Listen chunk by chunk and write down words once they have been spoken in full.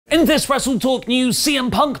In this WrestleTalk news,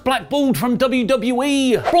 CM Punk blackballed from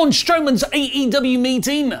WWE, Braun Strowman's AEW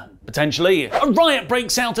meeting, potentially, a riot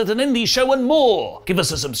breaks out at an indie show and more. Give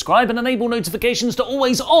us a subscribe and enable notifications to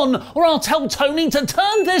always on, or I'll tell Tony to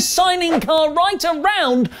turn this signing car right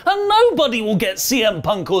around and nobody will get CM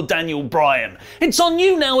Punk or Daniel Bryan. It's on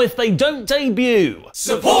you now if they don't debut.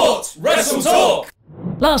 Support WrestleTalk!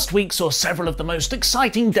 Last week saw several of the most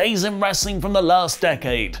exciting days in wrestling from the last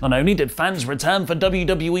decade. Not only did fans return for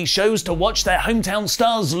WWE shows to watch their hometown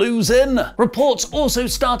stars lose in, reports also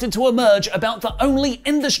started to emerge about the only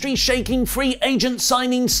industry-shaking free agent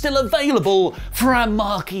signing still available for our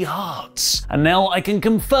Malaki hearts. And now I can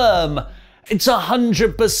confirm it's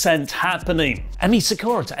 100% happening. Emi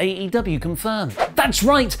Sakura to AEW confirmed. That's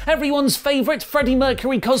right, everyone's favourite Freddie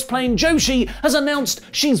Mercury cosplaying Joshi has announced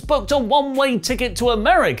she's booked a one-way ticket to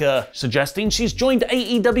America, suggesting she's joined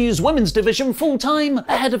AEW's women's division full-time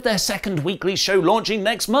ahead of their second weekly show launching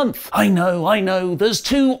next month. I know, there's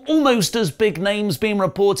two almost as big names being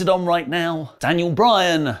reported on right now. Daniel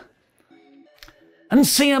Bryan and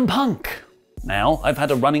CM Punk. Now, I've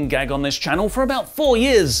had a running gag on this channel for about 4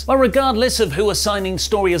 years, where regardless of who a signing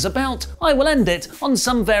story is about, I will end it on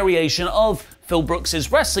some variation of Phil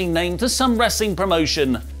Brooks's wrestling name to some wrestling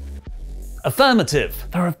promotion. Affirmative.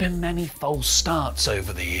 There have been many false starts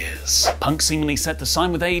over the years. Punk seemingly set to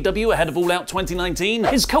sign with AEW ahead of All Out 2019,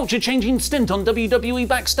 his culture-changing stint on WWE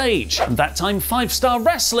Backstage, and that time 5-Star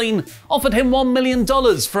Wrestling offered him $1 million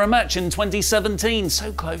for a match in 2017,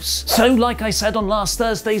 so close. So like I said on last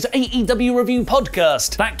Thursday's AEW Review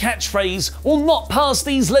podcast, that catchphrase will not pass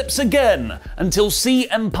these lips again until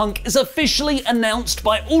CM Punk is officially announced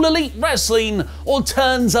by All Elite Wrestling or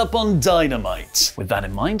turns up on Dynamite. With that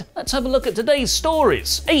in mind, let's have a look at today's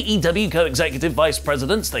stories. AEW co-executive vice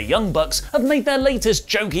presidents, the Young Bucks, have made their latest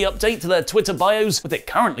jokey update to their Twitter bios, with it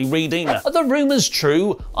currently reading, "Are the rumours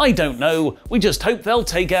true? I don't know. We just hope they'll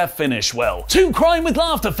take our finish well." 2 crying with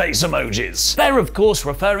laughter face emojis. They're of course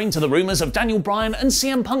referring to the rumours of Daniel Bryan and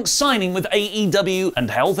CM Punk signing with AEW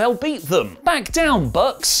and how they'll beat them. Back down,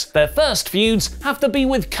 Bucks. Their first feuds have to be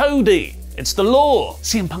with Cody. It's the law.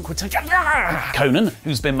 CM Punk would take Conan,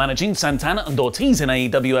 who's been managing Santana and Ortiz in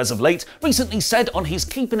AEW as of late, recently said on his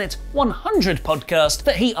Keeping It 100 podcast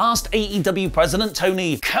that he asked AEW president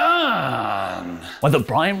Tony Khan whether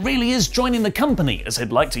Bryan really is joining the company, as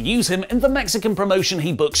he'd like to use him in the Mexican promotion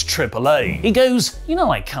he books AAA. He goes, "You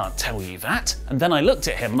know I can't tell you that." And then I looked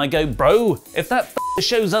at him and I go, "Bro, if that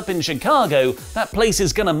shows up in Chicago, that place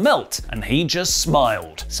is gonna melt." And he just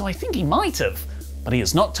smiled. So I think he might have, but he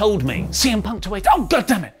has not told me. CM Punk to wait. Oh,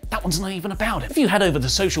 goddammit! That one's not even about it. If you head over to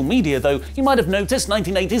social media though, you might have noticed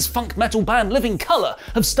 1980s funk metal band Living Colour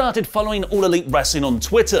have started following All Elite Wrestling on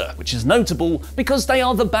Twitter, which is notable because they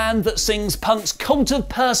are the band that sings Punk's Cult of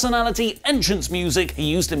Personality entrance music he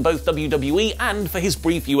used in both WWE and for his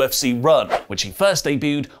brief UFC run, which he first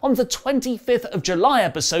debuted on the 25th of July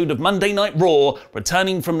episode of Monday Night Raw,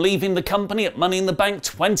 returning from leaving the company at Money in the Bank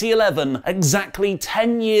 2011, exactly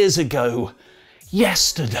 10 years ago.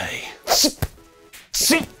 Yesterday.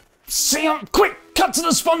 Quick, cut to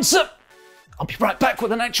the sponsor. I'll be right back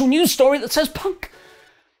with an actual news story that says Punk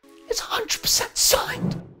is 100%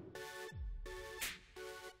 signed.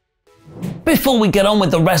 Before we get on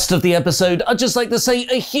with the rest of the episode, I'd just like to say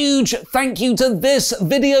a huge thank you to this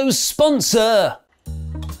video's sponsor.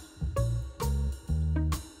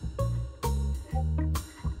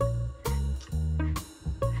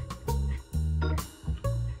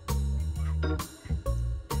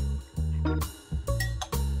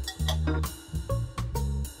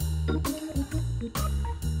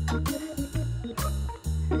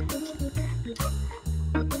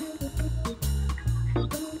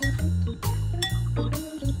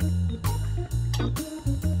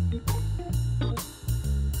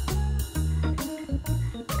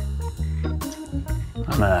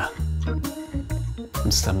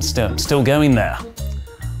 I'm still going there.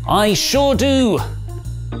 I sure do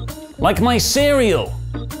like my cereal.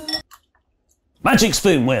 Magic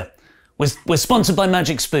Spoon, we're sponsored by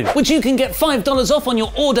Magic Spoon, which you can get $5 off on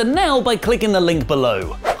your order now by clicking the link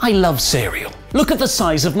below. I love cereal. Look at the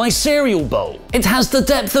size of my cereal bowl. It has the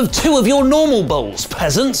depth of 2 of your normal bowls,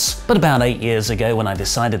 peasants. But about 8 years ago, when I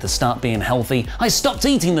decided to start being healthy, I stopped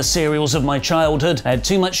eating the cereals of my childhood. I had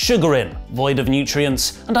too much sugar in, void of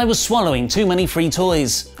nutrients, and I was swallowing too many free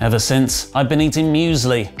toys. Ever since, I've been eating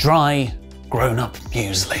muesli, dry, grown-up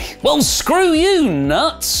muesli. Well, screw you,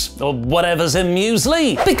 nuts! Or whatever's in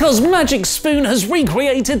muesli. Because Magic Spoon has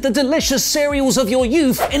recreated the delicious cereals of your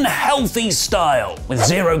youth in healthy style. With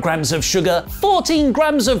 0 grams of sugar, 14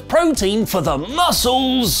 grams of protein for the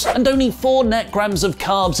muscles, and only 4 net grams of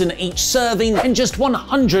carbs in each serving and just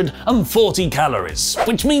 140 calories.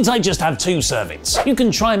 Which means I just have 2 servings. You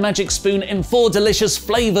can try Magic Spoon in 4 delicious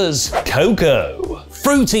flavors. Cocoa,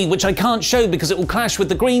 fruity, which I can't show because it will clash with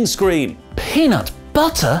the green screen, peanut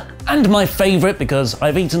butter, and my favorite because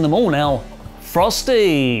I've eaten them all now,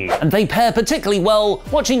 Frosty. And they pair particularly well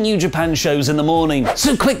watching New Japan shows in the morning.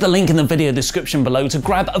 So click the link in the video description below to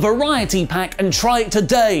grab a variety pack and try it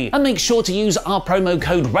today. And make sure to use our promo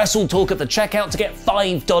code WrestleTalk at the checkout to get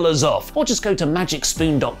 $5 off. Or just go to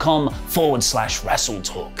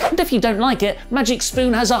magicspoon.com/WrestleTalk. And if you don't like it, Magic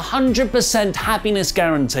Spoon has a 100% happiness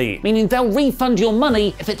guarantee, meaning they'll refund your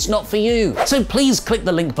money if it's not for you. So please click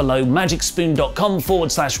the link below,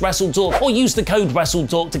 magicspoon.com/WrestleTalk, or use the code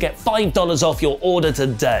WrestleTalk to get $5 off your order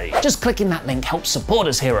today. Just clicking that link helps support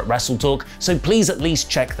us here at WrestleTalk, so please at least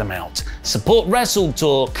check them out. Support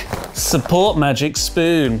WrestleTalk. Support Magic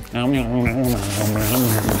Spoon.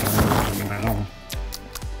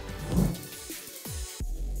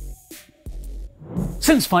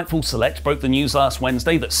 Since Fightful Select broke the news last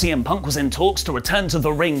Wednesday that CM Punk was in talks to return to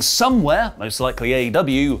the ring somewhere, most likely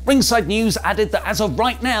AEW, Ringside News added that as of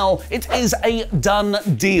right now, it is a done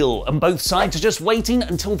deal, and both sides are just waiting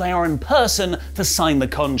until they are in person to sign the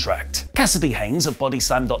contract. Cassidy Haynes of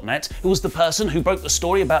BodySlam.net, who was the person who broke the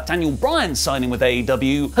story about Daniel Bryan signing with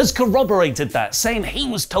AEW, has corroborated that, saying he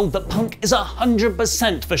was told that Punk is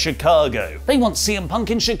 100% for Chicago. They want CM Punk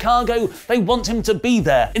in Chicago, they want him to be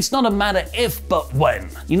there. It's not a matter if, but when.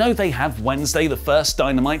 You know, they have Wednesday the 1st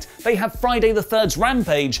Dynamite, they have Friday the 3rd's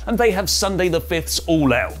Rampage, and they have Sunday the 5th's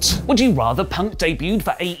All Out. Would you rather Punk debuted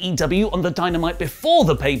for AEW on the Dynamite before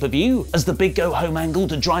the pay-per-view, as the big go-home angle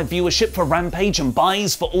to drive viewership for Rampage and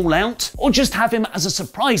buys for All Out? Or just have him as a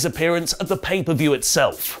surprise appearance at the pay-per-view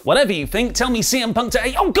itself? Whatever you think, tell me CM Punk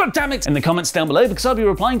to oh god damn it in the comments down below, because I'll be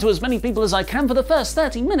replying to as many people as I can for the first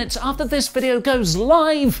 30 minutes after this video goes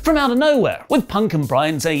live from out of nowhere. With Punk and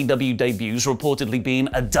Bryan's AEW debuts reportedly being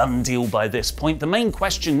a done deal by this point, the main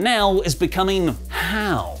question now is becoming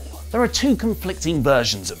how? There are 2 conflicting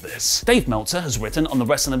versions of this. Dave Meltzer has written on the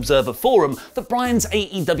Wrestling Observer forum that Bryan's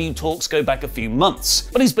AEW talks go back a few months,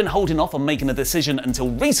 but he's been holding off on making a decision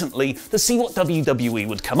until recently to see what WWE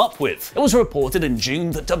would come up with. It was reported in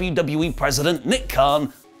June that WWE President Nick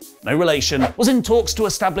Khan, no relation, was in talks to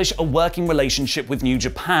establish a working relationship with New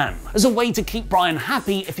Japan, as a way to keep Bryan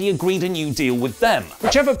happy if he agreed a new deal with them.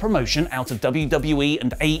 Whichever promotion out of WWE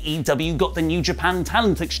and AEW got the New Japan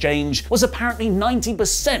talent exchange was apparently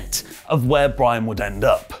 90% of where Bryan would end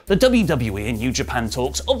up. The WWE and New Japan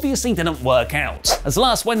talks obviously didn't work out, as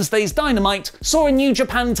last Wednesday's Dynamite saw a New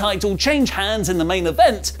Japan title change hands in the main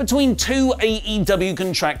event between 2 AEW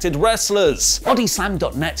contracted wrestlers.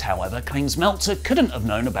 BodySlam.net, however, claims Meltzer couldn't have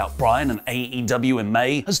known about Bryan and AEW in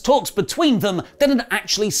May, as talks between them didn't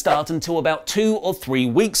actually start until about 2 or 3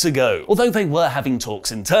 weeks ago, although they were having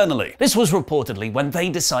talks internally. This was reportedly when they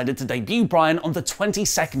decided to debut Bryan on the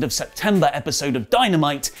 22nd of September episode of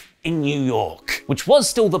Dynamite in New York, which was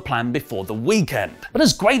still the plan before the weekend. But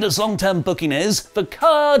as great as long-term booking is, the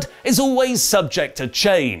card is always subject to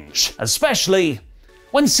change, especially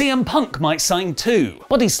when CM Punk might sign too.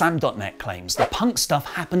 BodySlam.net claims the Punk stuff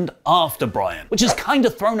happened after Bryan, which has kind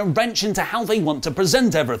of thrown a wrench into how they want to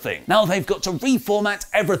present everything. Now they've got to reformat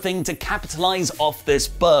everything to capitalize off this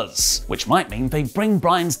buzz, which might mean they bring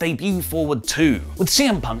Bryan's debut forward too. With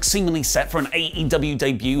CM Punk seemingly set for an AEW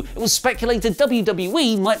debut, it was speculated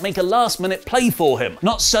WWE might make a last-minute play for him.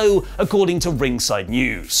 Not so, according to Ringside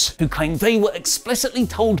News, who claimed they were explicitly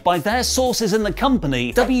told by their sources in the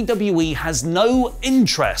company WWE has no interest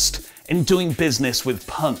in doing business with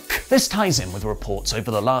Punk. This ties in with reports over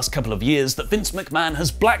the last couple of years that Vince McMahon has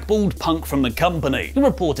blackballed Punk from the company. He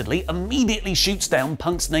reportedly immediately shoots down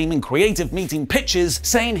Punk's name in creative meeting pitches,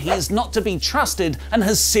 saying he is not to be trusted and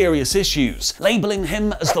has serious issues, labeling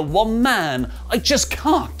him as the one man I just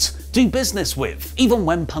can't do business with, even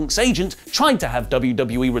when Punk's agent tried to have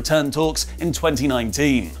WWE return talks in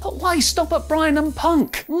 2019. But why stop at Bryan and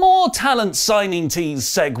Punk? More talent signing tease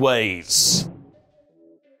segues.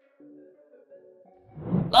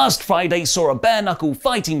 Last Friday saw a bare-knuckle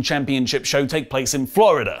fighting championship show take place in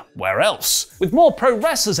Florida. Where else? With more pro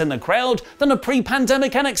wrestlers in the crowd than a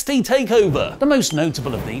pre-pandemic NXT takeover. The most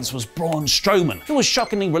notable of these was Braun Strowman, who was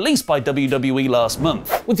shockingly released by WWE last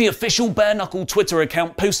month, with the official bare-knuckle Twitter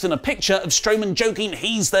account posting a picture of Strowman joking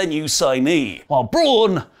he's their new signee, while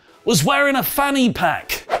Braun was wearing a fanny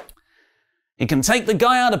pack. You can take the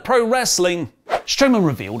guy out of pro wrestling. Strowman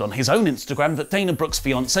revealed on his own Instagram that Dana Brooke's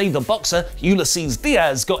fiancé, the boxer Ulysses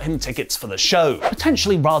Diaz, got him tickets for the show.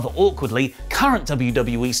 Potentially rather awkwardly, current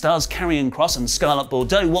WWE stars Karrion Kross and Scarlett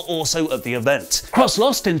Bordeaux were also at the event. Kross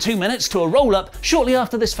lost in 2 minutes to a roll-up shortly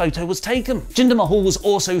after this photo was taken. Jinder Mahal was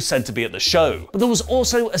also said to be at the show, but there was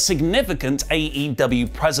also a significant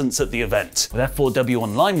AEW presence at the event, with F4W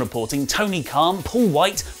Online reporting Tony Khan, Paul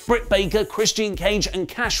White, Britt Baker, Christian Cage and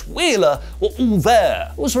Cash Wheeler were all there.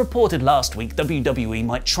 It was reported last week WWE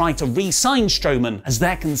might try to re-sign Strowman, as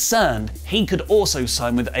they're concerned he could also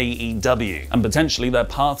sign with AEW, and potentially their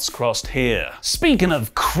paths crossed here. Speaking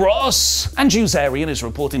of Kross, Andrew Zarian is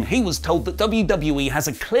reporting he was told that WWE has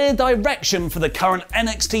a clear direction for the current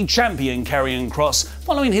NXT champion Karrion Kross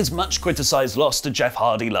following his much criticised loss to Jeff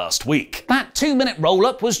Hardy last week. That 2-minute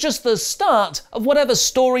roll-up was just the start of whatever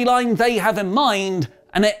storyline they have in mind,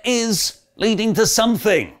 and it is leading to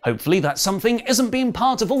something. Hopefully that something isn't being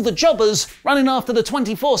part of all the jobbers running after the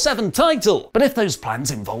 24/7 title. But if those plans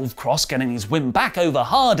involve Kross getting his win back over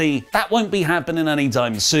Hardy, that won't be happening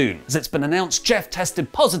anytime soon, as it's been announced Jeff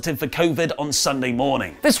tested positive for COVID on Sunday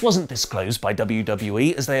morning. This wasn't disclosed by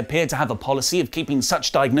WWE, as they appear to have a policy of keeping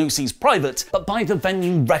such diagnoses private, but by the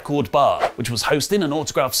venue Record Bar, which was hosting an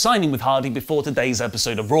autograph signing with Hardy before today's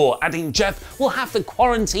episode of Raw, adding Jeff will have to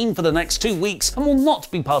quarantine for the next 2 weeks and will not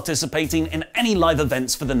be participating in any live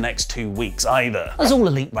events for the next 2 weeks either. As All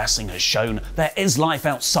Elite Wrestling has shown, there is life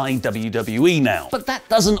outside WWE now, but that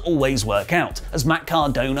doesn't always work out, as Matt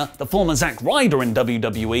Cardona, the former Zack Ryder in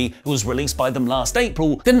WWE, who was released by them last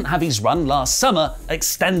April, didn't have his run last summer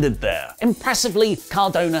extended there. Impressively,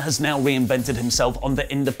 Cardona has now reinvented himself on the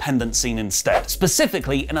independent scene instead,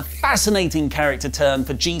 specifically in a fascinating character turn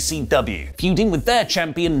for GCW, feuding with their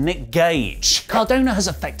champion Nick Gage. Cardona has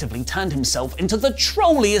effectively turned himself into the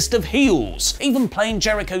trolliest of heels, even playing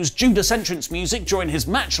Jericho's Judas entrance music during his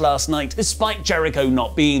match last night, despite Jericho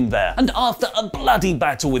not being there. And after a bloody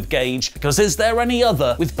battle with Gage, because is there any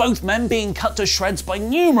other, with both men being cut to shreds by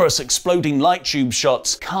numerous exploding light tube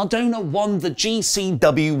shots, Cardona won the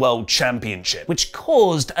GCW World Championship, which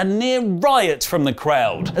caused a near riot from the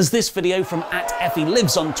crowd, as this video from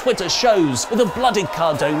 @EffieLives on Twitter shows, with a bloodied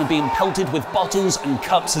Cardona being pelted with bottles and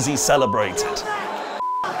cups as he celebrated.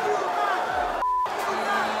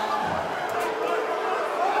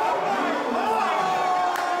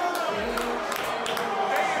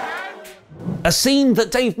 A scene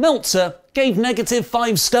that Dave Meltzer gave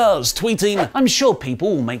 -5 stars, tweeting, "I'm sure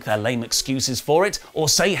people will make their lame excuses for it, or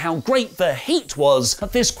say how great the heat was,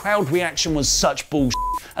 but this crowd reaction was such bullshit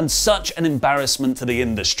and such an embarrassment to the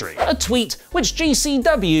industry." A tweet which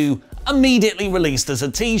GCW immediately released as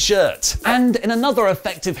a t-shirt. And in another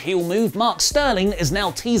effective heel move, Mark Sterling is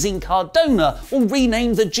now teasing Cardona will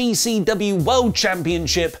rename the GCW World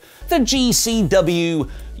Championship the GCW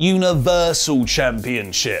Universal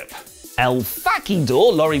Championship. El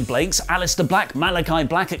Fakidor, Laurie Blake's Aleister Black, Malaki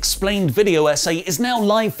Black explained video essay is now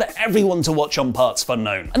live for everyone to watch on Parts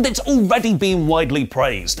Unknown, and it's already been widely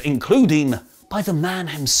praised, including by the man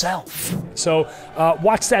himself. So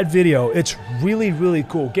watch that video. It's really, really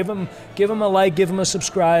cool. Give him a like, give him a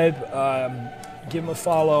subscribe, give him a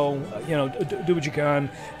follow. You know, do what you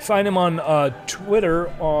can. Find him on Twitter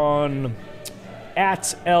on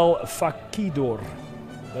 @elfakidor.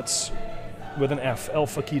 That's with an F, El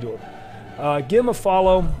Fakidor. Give him a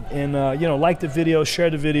follow and you know, like the video, share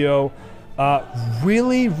the video.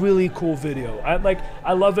 Really, really cool video.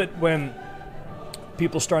 I love it when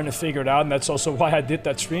people starting to figure it out, and that's also why I did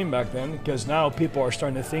that stream back then, because now people are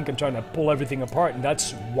starting to think I'm trying to pull everything apart, and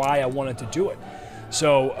that's why I wanted to do it.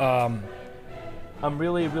 So I'm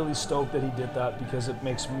really, really stoked that he did that, because it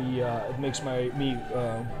makes me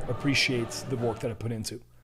appreciate the work that I put into.